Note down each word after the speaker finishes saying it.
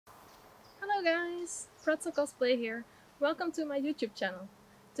Hello guys, Pretzl Cosplay here. Welcome to my YouTube channel.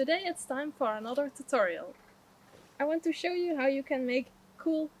 Today it's time for another tutorial. I want to show you how you can make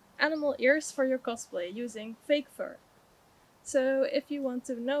cool animal ears for your cosplay using fake fur. So if you want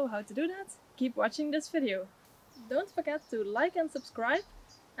to know how to do that, keep watching this video. Don't forget to like and subscribe,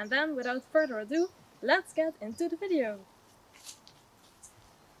 and then without further ado, let's get into the video.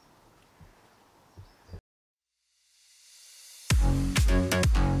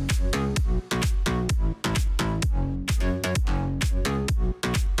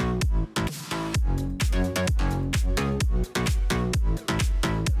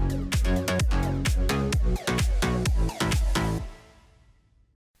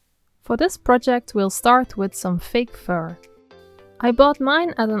 For this project we'll start with some fake fur. I bought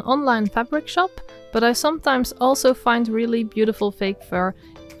mine at an online fabric shop, but I sometimes also find really beautiful fake fur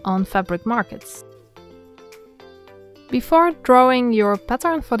on fabric markets. Before drawing your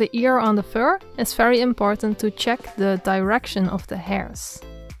pattern for the ear on the fur, it's very important to check the direction of the hairs.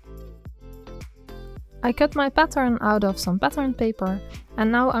 I cut my pattern out of some pattern paper and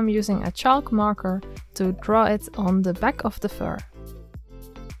now I'm using a chalk marker to draw it on the back of the fur.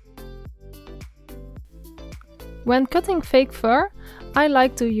 When cutting fake fur, I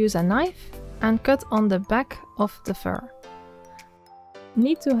like to use a knife and cut on the back of the fur.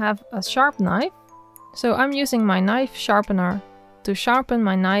 Need to have a sharp knife, so I'm using my knife sharpener to sharpen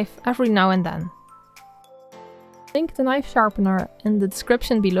my knife every now and then. Link the knife sharpener in the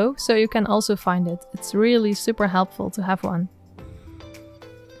description below so you can also find it. It's really super helpful to have one.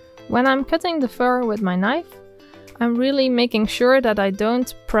 When I'm cutting the fur with my knife, I'm really making sure that I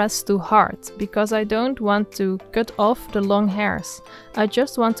don't press too hard, because I don't want to cut off the long hairs. I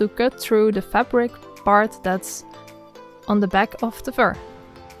just want to cut through the fabric part that's on the back of the fur.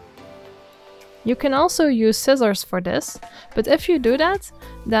 You can also use scissors for this, but if you do that,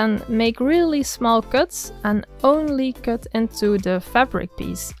 then make really small cuts and only cut into the fabric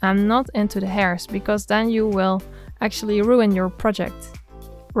piece and not into the hairs, because then you will actually ruin your project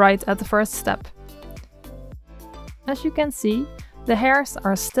right at the first step. As you can see, the hairs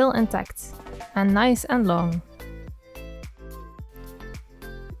are still intact and nice and long.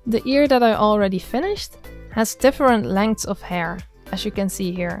 The ear that I already finished has different lengths of hair, as you can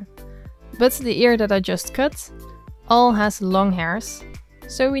see here. But the ear that I just cut all has long hairs,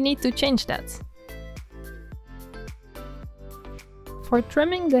 so we need to change that. For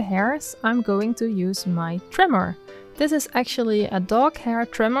trimming the hairs, I'm going to use my trimmer. This is actually a dog hair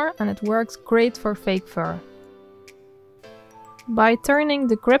trimmer and it works great for fake fur. By turning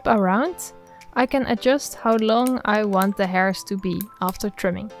the grip around, I can adjust how long I want the hairs to be after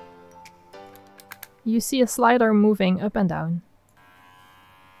trimming. You see a slider moving up and down.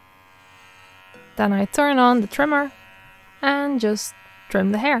 Then I turn on the trimmer and just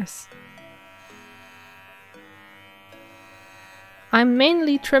trim the hairs. I'm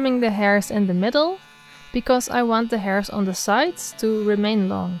mainly trimming the hairs in the middle because I want the hairs on the sides to remain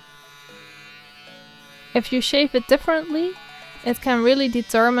long. If you shave it differently, it can really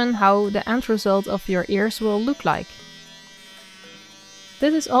determine how the end result of your ears will look like.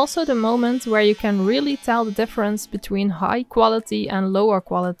 This is also the moment where you can really tell the difference between high quality and lower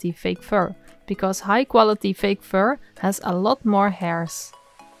quality fake fur, because high quality fake fur has a lot more hairs.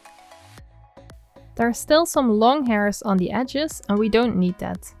 There are still some long hairs on the edges and we don't need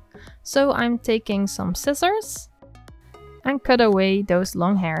that. So I'm taking some scissors and cut away those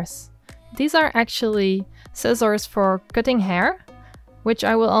long hairs. These are actually scissors for cutting hair, which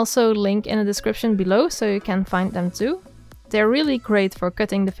I will also link in the description below so you can find them too. They're really great for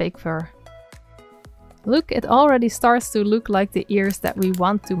cutting the fake fur. Look, it already starts to look like the ears that we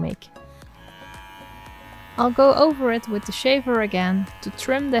want to make. I'll go over it with the shaver again to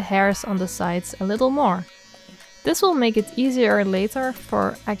trim the hairs on the sides a little more. This will make it easier later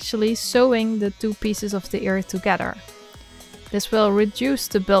for actually sewing the two pieces of the ear together. This will reduce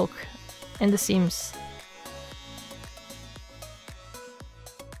the bulk in the seams.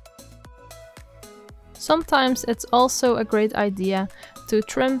 Sometimes it's also a great idea to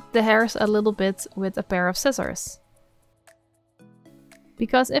trim the hairs a little bit with a pair of scissors.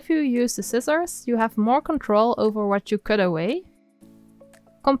 Because if you use the scissors, you have more control over what you cut away,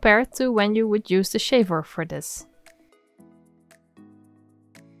 compared to when you would use the shaver for this.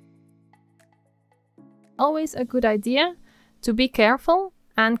 Always a good idea to be careful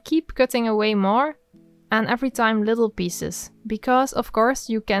and keep cutting away more and every time little pieces, because of course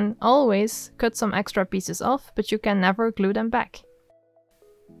you can always cut some extra pieces off, but you can never glue them back.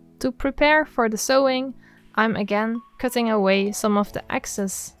 To prepare for the sewing, I'm again cutting away some of the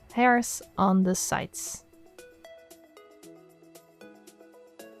excess hairs on the sides.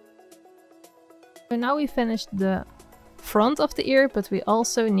 So now we finished the front of the ear, but we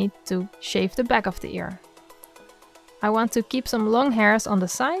also need to shave the back of the ear. I want to keep some long hairs on the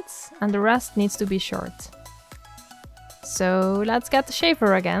sides and the rest needs to be short. So let's get the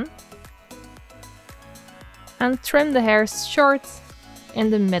shaver again and trim the hairs short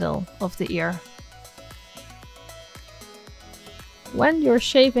in the middle of the ear. When you're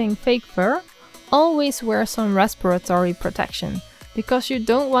shaving fake fur, always wear some respiratory protection, because you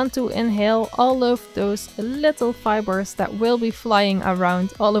don't want to inhale all of those little fibers that will be flying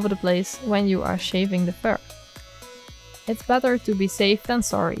around all over the place when you are shaving the fur. It's better to be safe than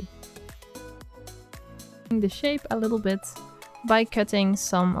sorry. The shape a little bit by cutting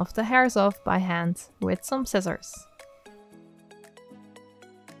some of the hairs off by hand with some scissors.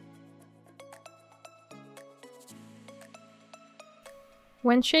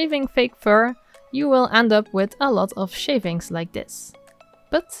 When shaving fake fur, you will end up with a lot of shavings like this.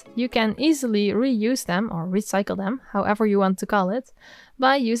 But you can easily reuse them or recycle them, however you want to call it,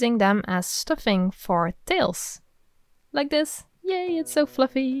 by using them as stuffing for tails. Like this. Yay, it's so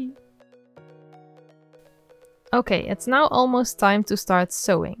fluffy! Okay, it's now almost time to start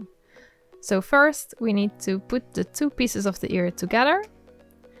sewing. So first we need to put the two pieces of the ear together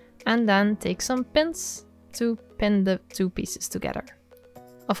and then take some pins to pin the two pieces together.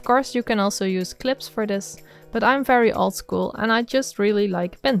 Of course you can also use clips for this, but I'm very old school and I just really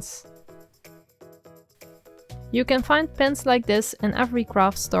like pins. You can find pins like this in every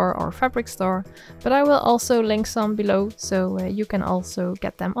craft store or fabric store, but I will also link some below, so you can also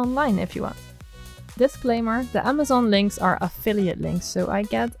get them online if you want. Disclaimer, the Amazon links are affiliate links, so I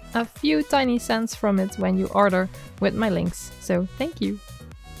get a few tiny cents from it when you order with my links, so thank you.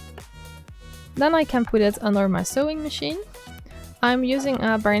 Then I can put it under my sewing machine. I'm using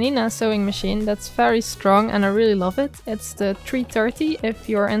a Bernina sewing machine that's very strong and I really love it. It's the 330 if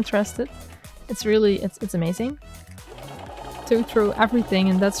you're interested. It's amazing to throw everything,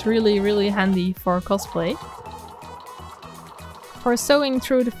 and that's really handy for cosplay. For sewing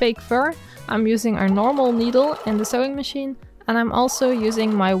through the fake fur, I'm using a normal needle in the sewing machine, and I'm also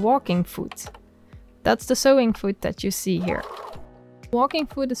using my walking foot. That's the sewing foot that you see here. Walking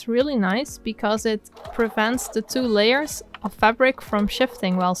foot is really nice because it prevents the two layers of fabric from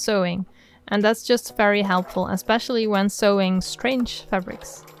shifting while sewing, and that's just very helpful, especially when sewing strange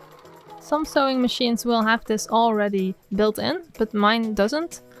fabrics. Some sewing machines will have this already built in, but mine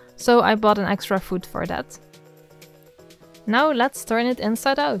doesn't, so I bought an extra foot for that. Now let's turn it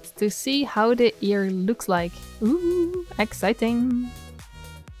inside out to see how the ear looks like. Ooh, exciting!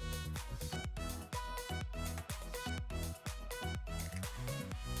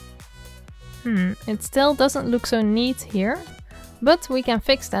 It still doesn't look so neat here, but we can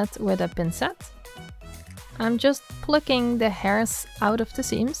fix that with a pincette. I'm just plucking the hairs out of the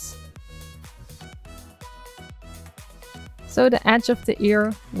seams, so the edge of the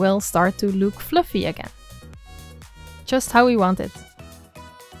ear will start to look fluffy again. Just how we want it.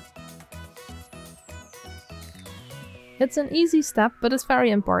 It's an easy step, but it's very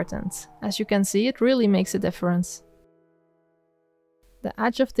important. As you can see, it really makes a difference. The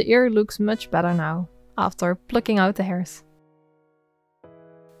edge of the ear looks much better now, after plucking out the hairs.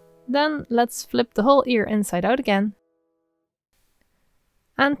 Then let's flip the whole ear inside out again.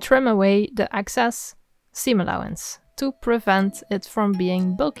 And trim away the excess seam allowance to prevent it from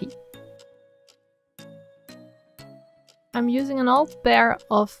being bulky. I'm using an old pair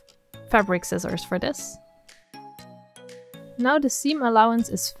of fabric scissors for this. Now the seam allowance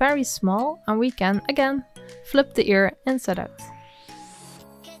is very small and we can, again, flip the ear inside out.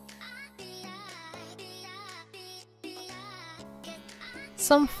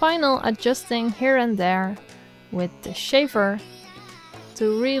 Some final adjusting here and there with the shaver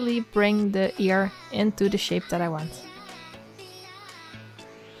to really bring the ear into the shape that I want.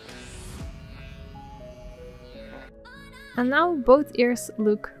 And now both ears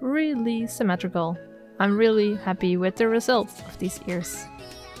look really symmetrical. I'm really happy with the result of these ears.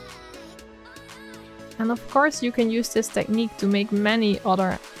 And of course you can use this technique to make many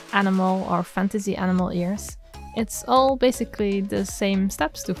other animal or fantasy animal ears. It's all basically the same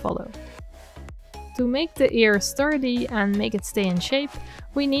steps to follow. To make the ear sturdy and make it stay in shape,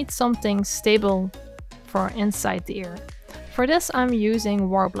 we need something stable for inside the ear. For this I'm using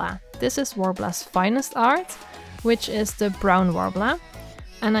Worbla. This is Worbla's finest art, which is the brown Worbla.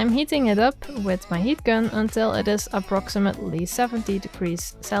 And I'm heating it up with my heat gun until it is approximately 70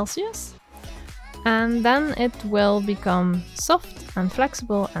 degrees Celsius. And then it will become soft and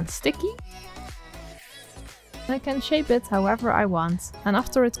flexible and sticky. I can shape it however I want, and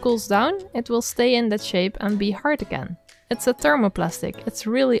after it cools down, it will stay in that shape and be hard again. It's a thermoplastic. It's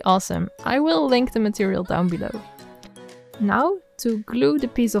really awesome. I will link the material down below. Now, to glue the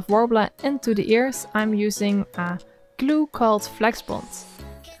piece of warbler into the ears, I'm using a glue called Flexbond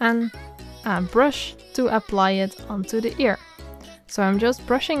and a brush to apply it onto the ear. So I'm just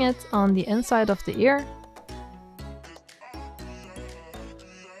brushing it on the inside of the ear.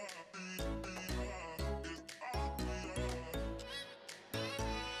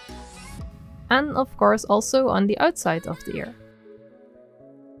 And of course also on the outside of the ear.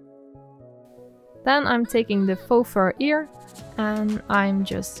 Then I'm taking the faux fur ear and I'm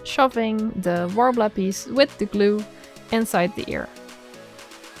just shoving the warbler piece with the glue inside the ear.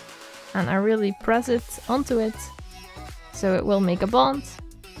 And I really press it onto it so it will make a bond.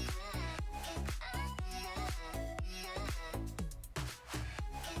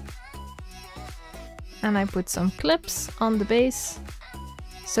 And I put some clips on the base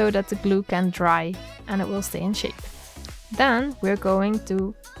so that the glue can dry and it will stay in shape. Then we're going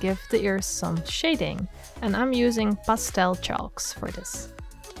to give the ears some shading, and I'm using pastel chalks for this.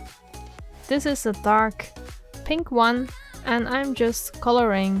 This is a dark pink one and I'm just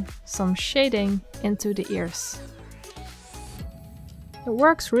coloring some shading into the ears. It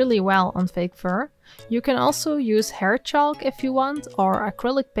works really well on fake fur. You can also use hair chalk if you want, or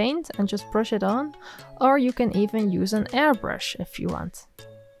acrylic paint and just brush it on, or you can even use an airbrush if you want.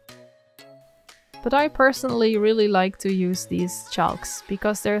 But I personally really like to use these chalks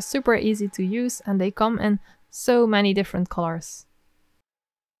because they're super easy to use and they come in so many different colors.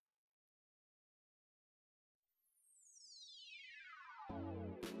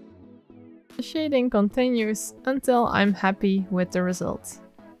 The shading continues until I'm happy with the result.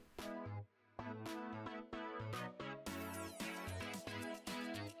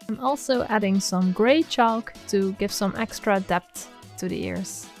 I'm also adding some grey chalk to give some extra depth to the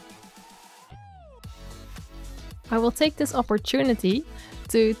ears. I will take this opportunity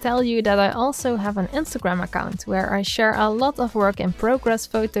to tell you that I also have an Instagram account where I share a lot of work in progress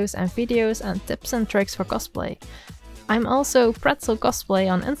photos and videos and tips and tricks for cosplay. I'm also Pretzl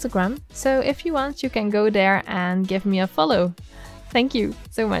Cosplay on Instagram, so if you want you can go there and give me a follow. Thank you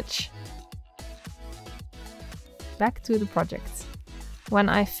so much. Back to the project. When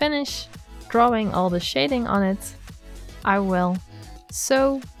I finish drawing all the shading on it, I will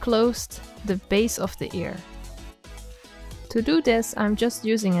sew closed the base of the ear. To do this, I'm just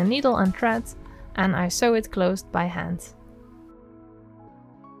using a needle and thread and I sew it closed by hand.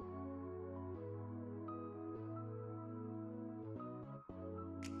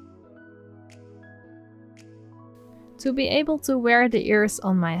 To be able to wear the ears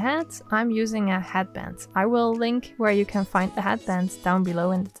on my head, I'm using a headband. I will link where you can find the headband down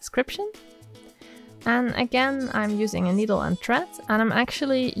below in the description. And again, I'm using a needle and thread, and I'm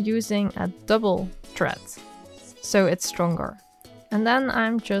actually using a double thread, so it's stronger. And then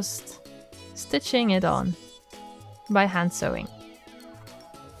I'm just stitching it on by hand sewing.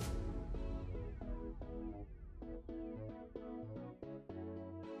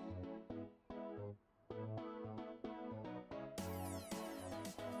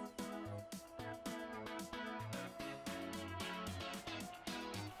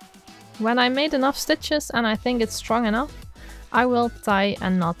 When I made enough stitches and I think it's strong enough, I will tie a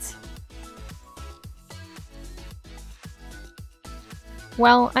knot.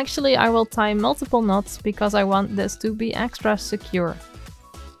 Well, actually I will tie multiple knots because I want this to be extra secure.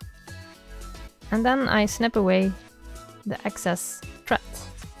 And then I snip away the excess thread.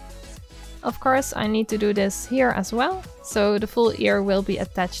 Of course, I need to do this here as well, so the full ear will be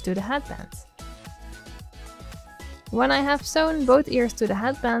attached to the headband. When I have sewn both ears to the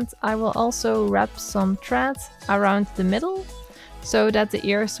headband, I will also wrap some thread around the middle so that the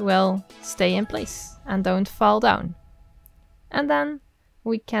ears will stay in place and don't fall down. And then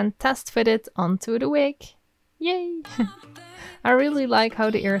we can test fit it onto the wig. Yay! I really like how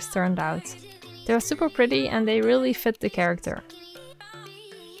the ears turned out. They're super pretty and they really fit the character.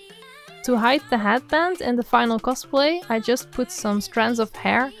 To hide the headband in the final cosplay, I just put some strands of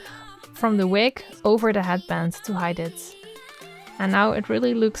hair from the wig over the headband to hide it. And now it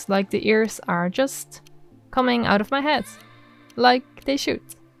really looks like the ears are just coming out of my head, like they should.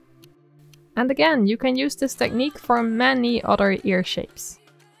 And again, you can use this technique for many other ear shapes.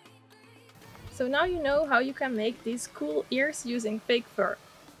 So now you know how you can make these cool ears using fake fur.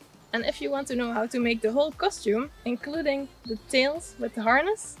 And if you want to know how to make the whole costume, including the tails with the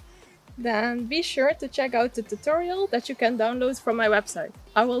harness, then be sure to check out the tutorial that you can download from my website.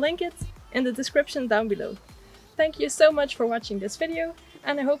 I will link it in the description down below. Thank you so much for watching this video,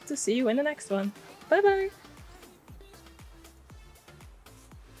 and I hope to see you in the next one. Bye bye!